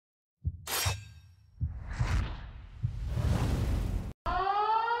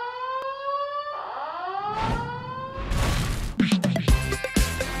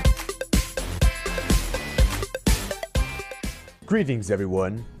Greetings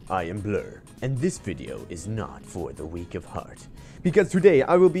everyone, I am Blur, and this video is not for the weak of heart. Because today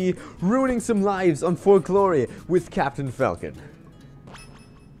I will be ruining some lives on ForGlory with Captain Falcon.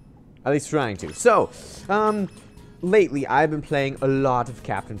 At least trying to. So, lately I've been playing a lot of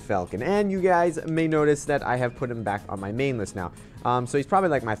Captain Falcon, and you guys may notice that I have put him back on my main list now. So he's probably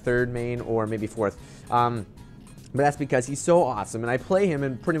like my third main, or maybe fourth. But that's because he's so awesome, and I play him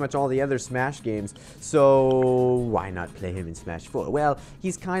in pretty much all the other Smash games, so why not play him in Smash 4? Well,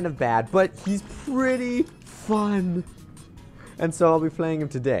 he's kind of bad, but he's pretty fun. And so I'll be playing him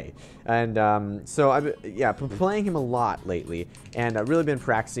today. And so I've been playing him a lot lately, and I've really been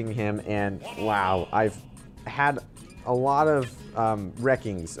practicing him, and wow, I've had a lot of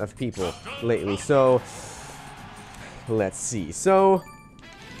wreckings of people lately. So let's see. So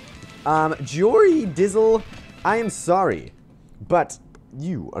Jory Dizzle, I am sorry, but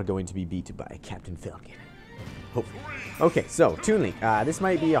you are going to be beaten by Captain Falcon. Hopefully. Okay, so Toon Link. This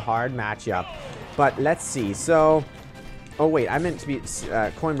might be a hard matchup, but let's see. So, oh wait, I meant to be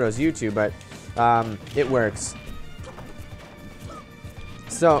Coin Bros YouTube, but it works.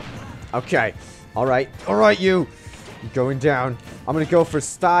 So, okay, all right, you. You're going down. I'm gonna go for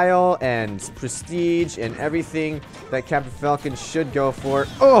style and prestige and everything that Captain Falcon should go for.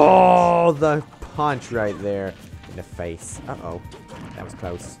 Oh, the punch right there in the face. Uh-oh, that was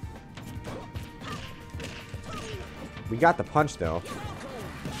close. We got the punch though.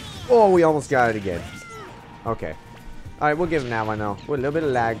 Oh, we almost got it again. Okay, all right, we'll give him that one though. With a little bit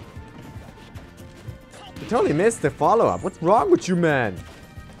of lag. We totally missed the follow-up. What's wrong with you, man?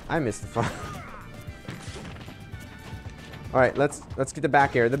 I missed the follow-up. All right, let's get the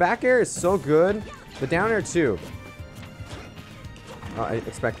back air. The back air is so good. The down air too. Oh, I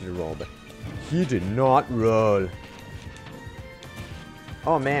expected to roll, but he did not roll.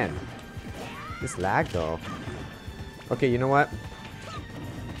 Oh man, this lag though. Okay, you know what?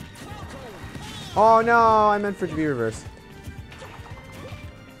 Oh no, I meant for it to be reversed.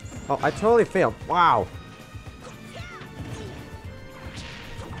 Oh, I totally failed. Wow.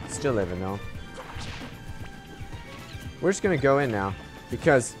 Still living though. We're just gonna go in now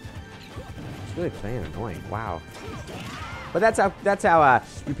because it's really playing annoying. Wow. But that's how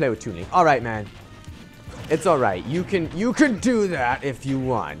you play with Toon Link. All right, man. It's all right. You can do that if you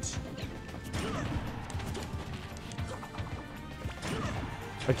want.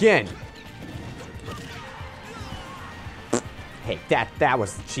 Again. Hey, that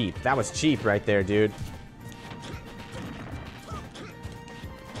was cheap. That was cheap right there, dude.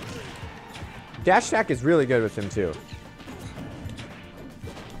 Dash attack is really good with him too.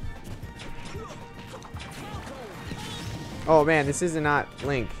 Oh man, this is not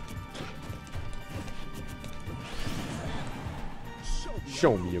Link.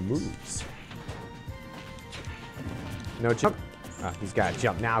 Show me your moves. No jump. He's got to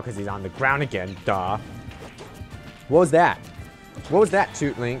jump now because he's on the ground again. Duh. What was that? What was that,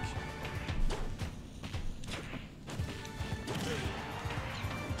 Toot Link?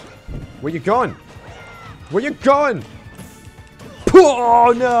 Where you going? Where you going?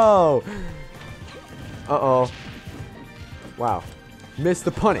 Oh no! Uh-oh. Wow. Missed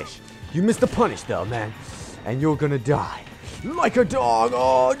the punish. You missed the punish though, man. And you're gonna die. Like a dog.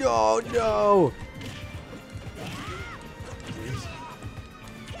 Oh no, no.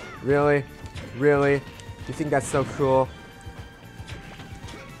 Really? Really? Do you think that's so cool?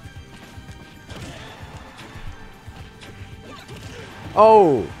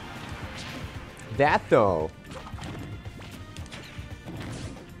 Oh. That though.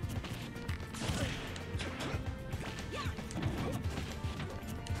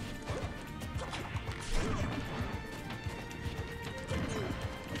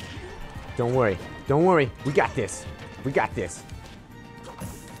 Don't worry. Don't worry. We got this. We got this.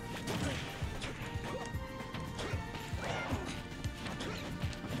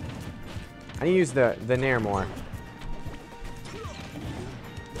 I need to use the Nair more.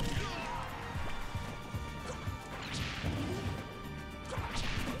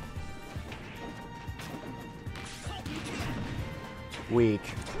 Weak.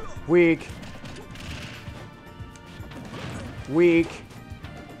 Weak. Weak.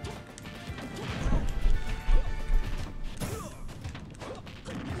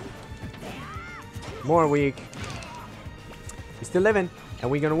 More weak. He's still living, and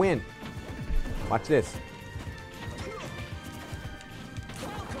we're gonna win. Watch this.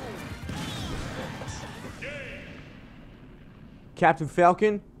 Captain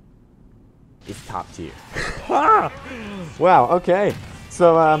Falcon is top tier. Wow, okay.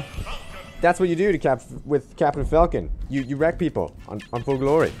 So, that's what you do with Captain Falcon. You wreck people on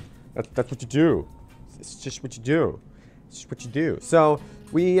ForGlory. That's what you do. It's just what you do. It's just what you do. So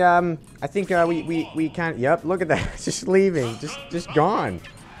we I think we kind of, yep, look at that. Just leaving, just gone.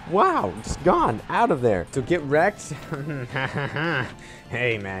 Wow, just gone out of there. So get wrecked.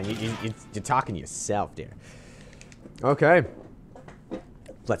 Hey man, you're talking to yourself there. Okay,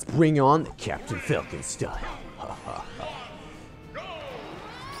 let's bring on the Captain Falcon style.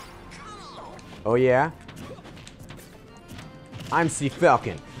 Oh yeah? I'm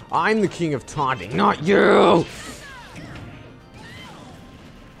C.Falcon. I'm the king of taunting, not you!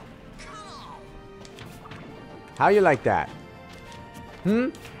 How you like that? Hmm?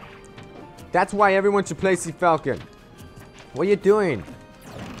 That's why everyone should play C.Falcon. What are you doing?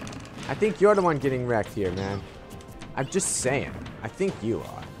 I think you're the one getting wrecked here, man. I'm just saying. I think you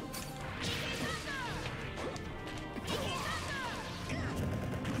are.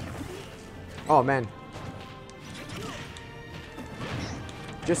 Oh, man.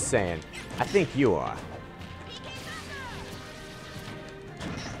 Just saying. I think you are.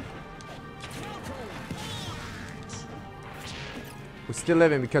 We're still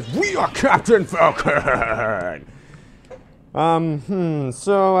living because we are Captain Falcon!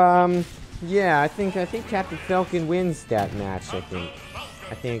 Yeah, I think Captain Falcon wins that match, I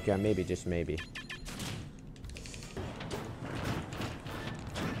think. Maybe, just maybe.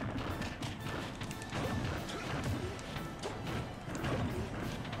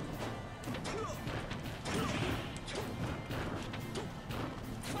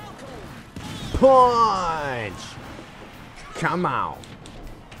 Punch! Come on.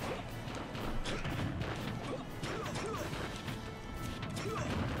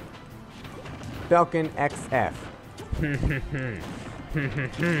 Falcon XF.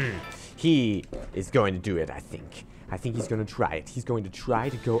 He is going to do it, I think. I think he's going to try it. He's going to try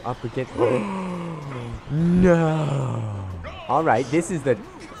to go up against... No. All right, this is the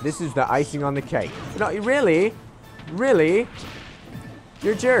icing on the cake. No, really? Really?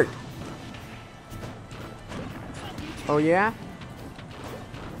 You're a jerk. Oh, yeah?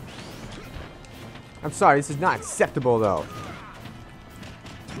 I'm sorry, this is not acceptable, though.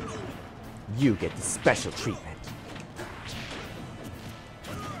 You get the special treatment.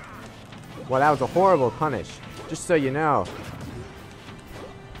 Well, that was a horrible punish, just so you know.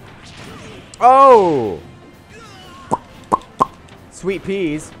 Oh! Sweet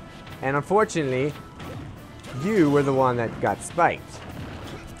peas. And unfortunately, you were the one that got spiked.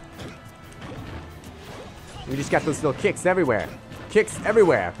 We just got those little kicks everywhere. Kicks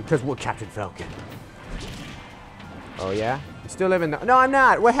everywhere because we're Captain Falcon. Oh, yeah? You still live in the... No, I'm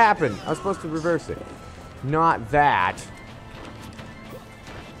not! What happened? I was supposed to reverse it. Not that.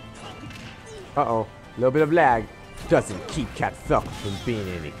 Uh-oh. A little bit of lag. Doesn't keep Captain Falcon from being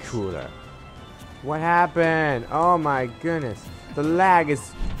any cooler. What happened? Oh, my goodness. The lag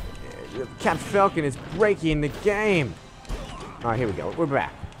is... Captain Falcon is breaking the game. Alright, here we go. We're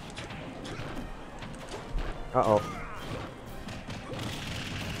back. Uh-oh.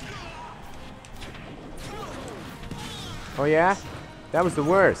 Oh, yeah? That was the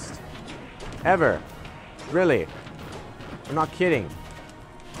worst. Ever. Really. I'm not kidding.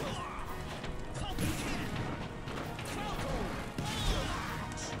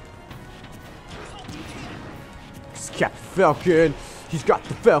 It's Captain Falcon. He's got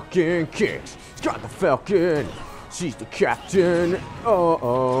the Falcon kicks. He's got the Falcon. She's the captain.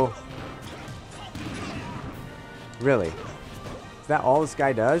 Uh-oh. Really? Is that all this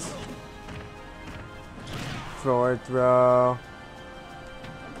guy does? Forward throw.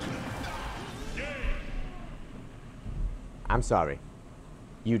 I'm sorry.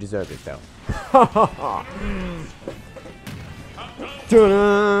 You deserve it, though.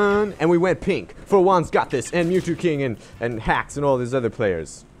 Dun-dun! And we went pink for Juan's Got This and Mewtwo King and Hacks and all these other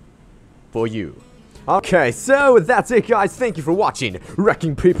players. For you. Okay, so that's it, guys. Thank you for watching.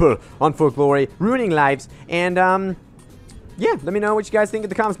 Wrecking people on ForGlory, ruining lives, and yeah, let me know what you guys think in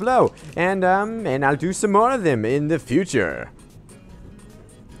the comments below, and I'll do some more of them in the future,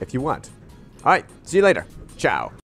 if you want. All right, see you later. Ciao.